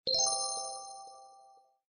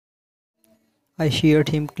I heard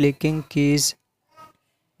him clicking keys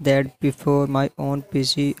that before my own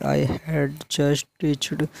PC I had just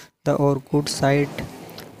reached the Orkut site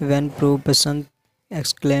when Prabhasant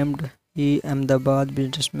exclaimed, "He Ahmedabad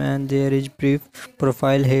businessman, there is brief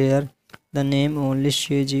profile here." The name only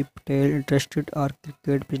Fggji Patel, interested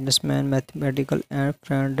architect, businessman, mathematical and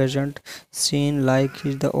friend doesn't seem like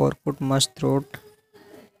he's the Orkut must throat.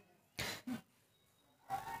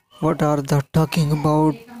 What are the talking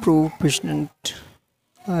about Prabhasant?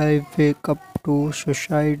 I wake up to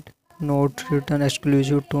suicide note written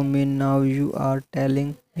exclusive to me. Now you are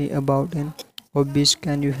telling me about in hobbies.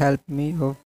 Can you help me?